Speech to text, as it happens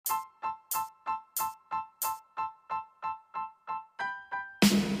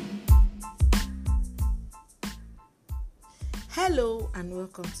Hello and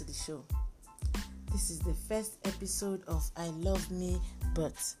welcome to the show. This is the first episode of I Love Me,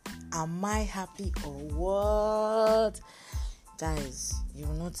 but am I happy or what? Guys, you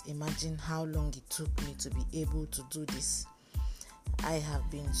will not imagine how long it took me to be able to do this. I have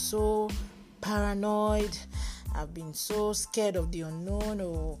been so paranoid. I've been so scared of the unknown.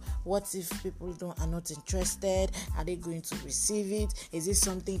 Or what if people are not interested? Are they going to receive it? Is it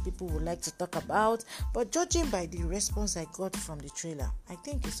something people would like to talk about? But judging by the response I got from the trailer, I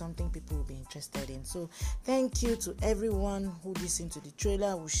think it's something people will be interested in. So thank you to everyone who listened to the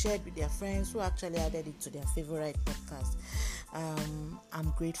trailer, who shared with their friends, who actually added it to their favorite podcast.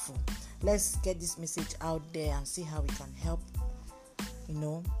 I'm grateful. Let's get this message out there and see how we can help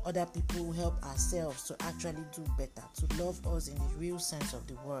other people, help ourselves to actually do better, to love us in the real sense of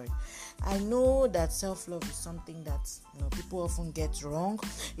the word. I know that self-love is something that people often get wrong.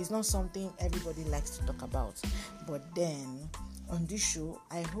 It's not something everybody likes to talk about. But then on this show,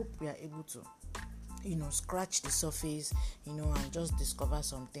 I hope we are able to scratch the surface, and just discover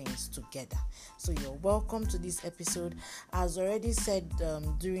some things together. So you're welcome to this episode. As already said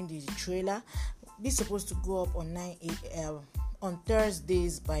during the trailer, this is supposed to go up on 9 a.m. on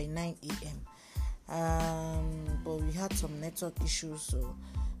Thursdays by 9 a.m. But we had some network issues, so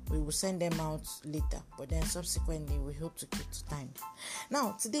we will send them out later. But then subsequently, we hope to keep to time.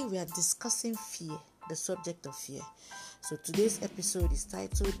 Now, today we are discussing fear, the subject of fear. So today's episode is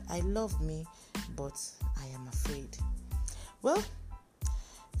titled, I Love Me, but I Am Afraid. Well,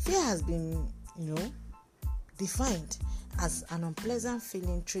 fear has been, defined as an unpleasant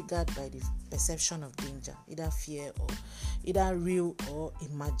feeling triggered by the perception of danger, either real or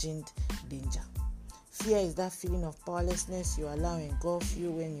imagined danger. Fear is that feeling of powerlessness you allow engulf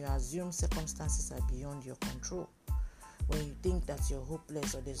you when you assume circumstances are beyond your control. When you think that you're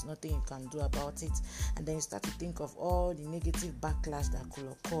hopeless or there's nothing you can do about it, and then you start to think of all the negative backlash that could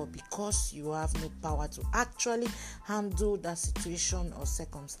occur because you have no power to actually handle that situation or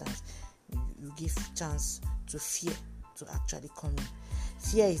circumstance, you give chance to fear to actually come in.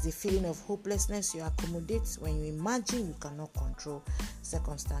 Fear is the feeling of hopelessness you accommodate when you imagine you cannot control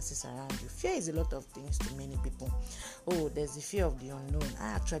circumstances around you. Fear is a lot of things to many people. There's the fear of the unknown. I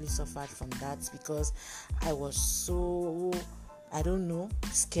actually suffered from that because I was so,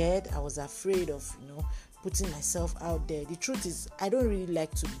 scared. I was afraid of, putting myself out there. The truth is, I don't really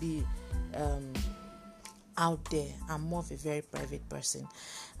like to be out there. I'm more of a very private person.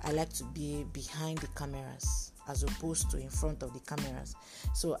 I like to be behind the cameras as opposed to in front of the cameras.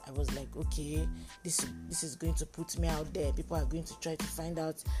 So I was like, okay, this is going to put me out there. People are going to try to find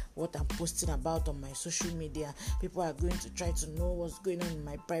out what I'm posting about on my social media. People are going to try to know what's going on in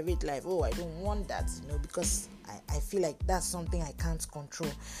my private life. I don't want that, because I feel like that's something I can't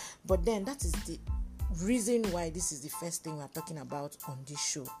control. But then that is the reason why this is the first thing we're talking about on this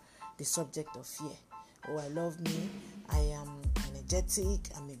show, the subject of fear. I love me. I am energetic.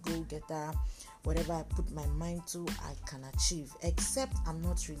 I'm a go-getter. Whatever I put my mind to, I can achieve, except I'm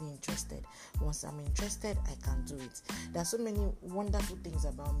not really interested. Once I'm interested, I can do it. There are so many wonderful things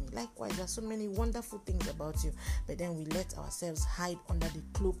about me. Likewise, there are so many wonderful things about you. But then we let ourselves hide under the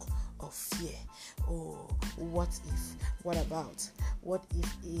cloak of fear. What if? What about? What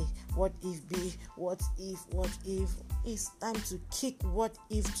if A? What if B? What if? It's time to kick what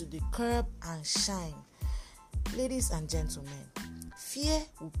if to the curb and shine. Ladies and gentlemen, fear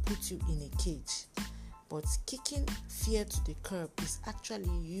will put you in a cage, but kicking fear to the curb is actually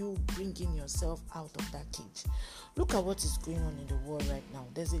you bringing yourself out of that cage. Look at what is going on in the world right now.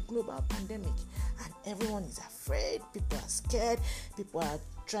 There's a global pandemic and everyone is afraid. People are scared. People are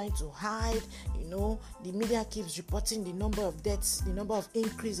trying to hide. The media keeps reporting the number of deaths, the number of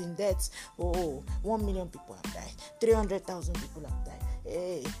increase in deaths. 1 million people have died. 300,000 people have died.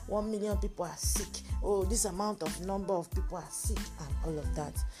 1 million people are sick. This amount of number of people are sick and all of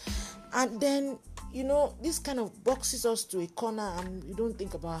that. And then, this kind of boxes us to a corner and we don't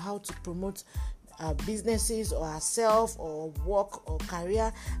think about how to promote our businesses or ourselves or work or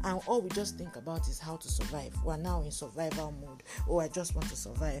career, and all we just think about is how to survive. We're now in survival mode. I just want to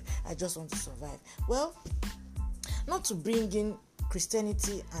survive. Well, not to bring in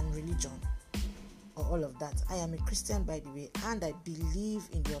Christianity and religion or all of that. I am a Christian, by the way, and I believe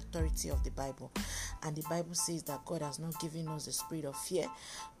in the authority of the Bible. And the Bible says that God has not given us the spirit of fear,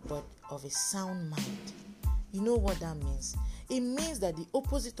 but of a sound mind. You know what that means? It means that the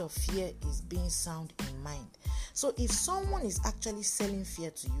opposite of fear is being sound in mind. So if someone is actually selling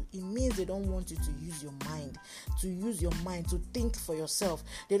fear to you, it means they don't want you to use your mind, to think for yourself.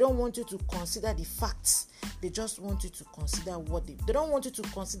 They don't want you to consider the facts. They just want you to consider they don't want you to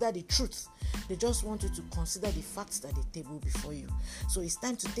consider the truth. They just want you to consider the facts that they table before you. So it's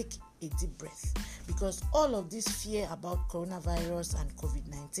time to take a deep breath, because all of this fear about coronavirus and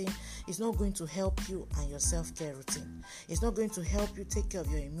COVID-19 is not going to help you and your self-care routine. It's not going to help you take care of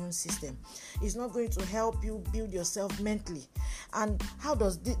your immune system. It's not going to help you build yourself mentally. And how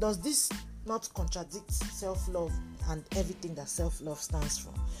does this not contradict self-love and everything that self-love stands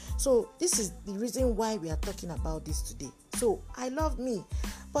for? So this is the reason why we are talking about this today. So I love me,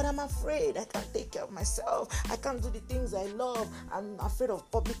 but I'm afraid I can't take care of myself. I can't do the things I love. I'm afraid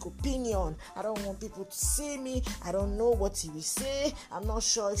of public opinion. I don't want people to see me. I don't know what he will say. I'm not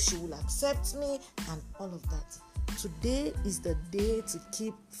sure if she will accept me, and all of that. Today is the day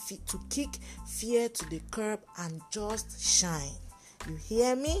to kick fear to the curb and just shine. You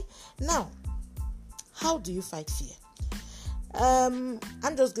hear me? Now, how do you fight fear? I'm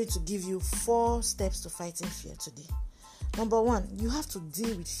just going to give you 4 steps to fighting fear today. Number 1, you have to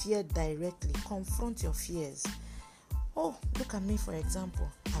deal with fear directly. Confront your fears. Oh, look at me, for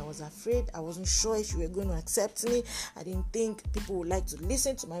example. I was afraid. I wasn't sure if you were going to accept me. I didn't think people would like to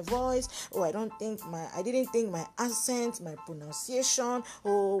listen to my voice. Oh, I didn't think my accent, my pronunciation.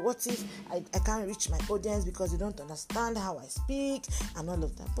 Oh, what if I can't reach my audience because they don't understand how I speak and all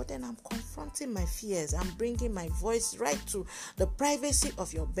of that. But then I'm confronting my fears. I'm bringing my voice right to the privacy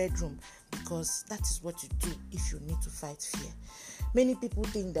of your bedroom, because that is what you do if you need to fight fear. Many people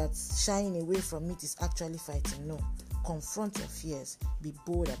think that shying away from it is actually fighting. No. Confront your fears. Be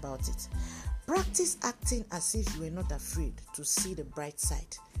bold about it. Practice acting as if you were not afraid to see the bright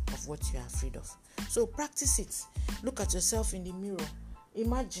side of what you are afraid of. So practice it. Look at yourself in the mirror.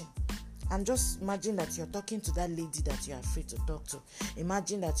 Imagine that you're talking to that lady that you're afraid to talk to.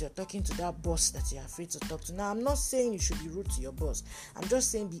 Imagine that you're talking to that boss that you're afraid to talk to. Now, I'm not saying you should be rude to your boss. I'm just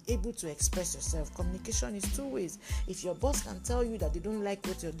saying be able to express yourself. Communication is 2 ways. If your boss can tell you that they don't like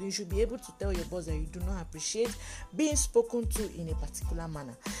what you're doing, you should be able to tell your boss that you do not appreciate being spoken to in a particular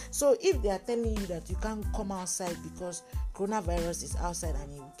manner. So if they are telling you that you can't come outside because coronavirus is outside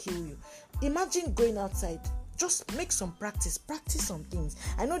and it will kill you, imagine going outside. Just make some practice some things.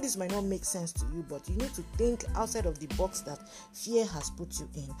 I know this might not make sense to you, but you need to think outside of the box that fear has put you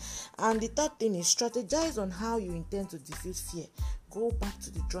in. And the 3rd thing is strategize on how you intend to defeat fear. Go back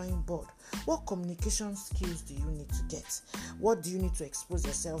to the drawing board. What communication skills do you need to get? What do you need to expose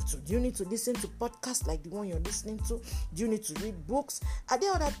yourself to? Do you need to listen to podcasts like the one you're listening to? Do you need to read books? Are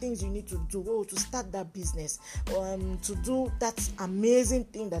there other things you need to do to start that business? To do that amazing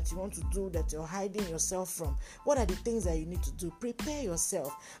thing that you want to do that you're hiding yourself from? What are the things that you need to do? Prepare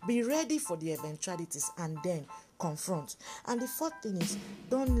yourself. Be ready for the eventualities and then confront. And the 4th thing is,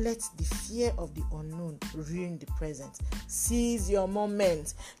 don't let the fear of the unknown ruin the present. Seize your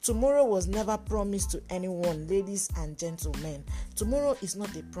moment. Tomorrow was never promised to anyone, ladies and gentlemen. Tomorrow is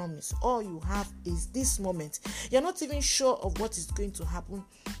not a promise. All you have is this moment. You're not even sure of what is going to happen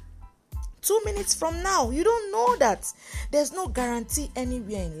 2 minutes from now. You don't know that. There's no guarantee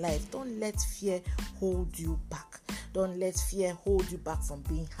anywhere in life. Don't let fear hold you back. Don't let fear hold you back from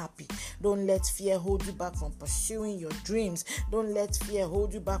being happy. Don't let fear hold you back from pursuing your dreams. Don't let fear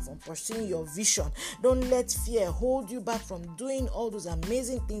hold you back from pursuing your vision. Don't let fear hold you back from doing all those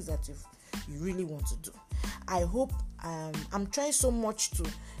amazing things that you really want to do. I hope I'm trying so much to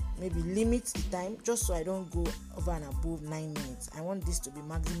maybe limit the time just so I don't go over and above 9 minutes. I want this to be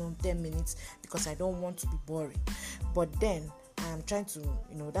maximum 10 minutes because I don't want to be boring. But then I'm trying to,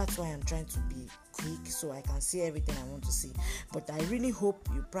 that's why I'm trying to be quick so I can see everything I want to see. But I really hope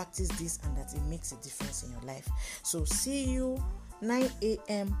you practice this and that it makes a difference in your life. So see you 9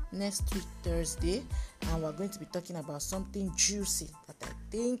 a.m. next week, Thursday, and we're going to be talking about something juicy that I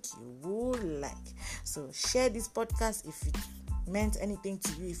think you will like. So share this podcast if it meant anything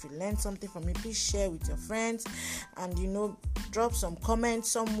to you. If you learned something from me, please share with your friends, and drop some comments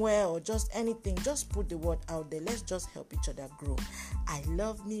somewhere or just anything. Just put the word out there. Let's just help each other grow. I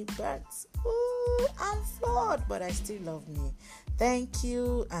love me, but I'm flawed, but I still love me. Thank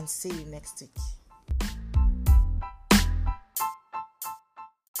you, and see you next week.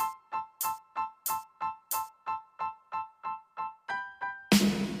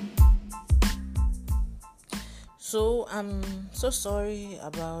 So I'm so sorry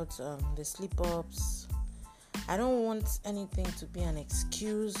about the slip-ups. I don't want anything to be an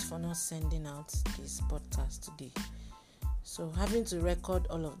excuse for not sending out this podcast today. So having to record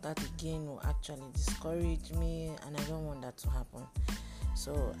all of that again will actually discourage me, and I don't want that to happen.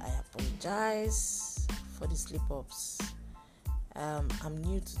 So I apologize. for the slip ups. I'm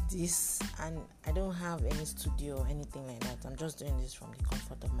new to this and I don't have any studio or anything like that. I'm just doing this from the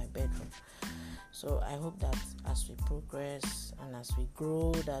comfort of my bedroom. So I hope that as we progress and as we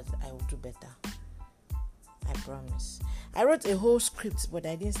grow, that I will do better. I promise. I wrote a whole script, but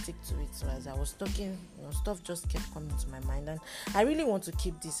I didn't stick to it. So as I was talking, stuff just kept coming to my mind, and I really want to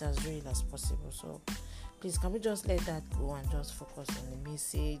keep this as real as possible. So please, can we just let that go and just focus on the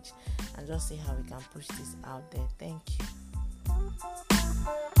message and just see how we can push this out there? Thank you.